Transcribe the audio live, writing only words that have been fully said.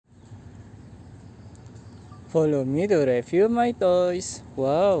Follow me to review my toys.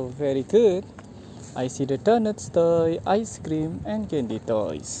 Wow, very good. I see the donuts toy, ice cream, and candy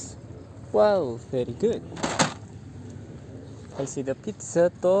toys. Wow, very good. I see the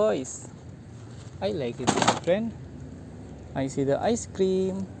pizza toys. I like it, my friend. I see the ice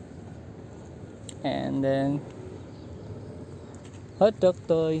cream. And then hot dog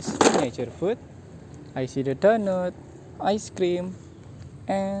toys, miniature food. I see the donut, ice cream,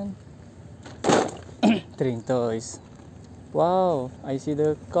 and drink toys. Wow, I see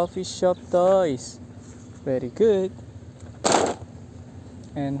the coffee shop toys. Very good.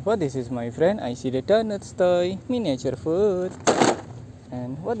 And what this is, my friend? I see the donuts toy, miniature food.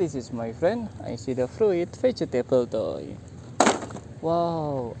 And what this is, my friend? I see the fruit vegetable toy.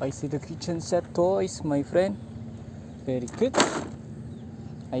 Wow, I see the kitchen set toys, my friend. Very good.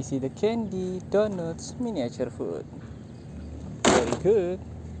 I see the candy, donuts, miniature food. Very good.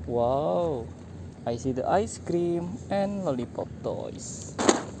 Wow, I see the ice cream and lollipop toys.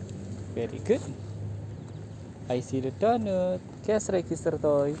 Very good. I see the donut, cash register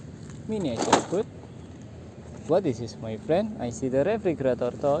toy, miniature food. What is this, my friend? I see the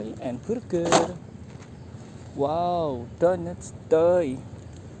refrigerator toy and burger. Wow, donuts toy.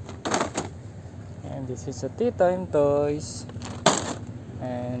 And this is a tea time toys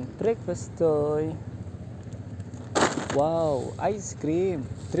and breakfast toy. Wow, ice cream,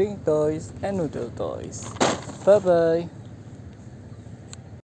 drink toys, and noodle toys. Bye bye.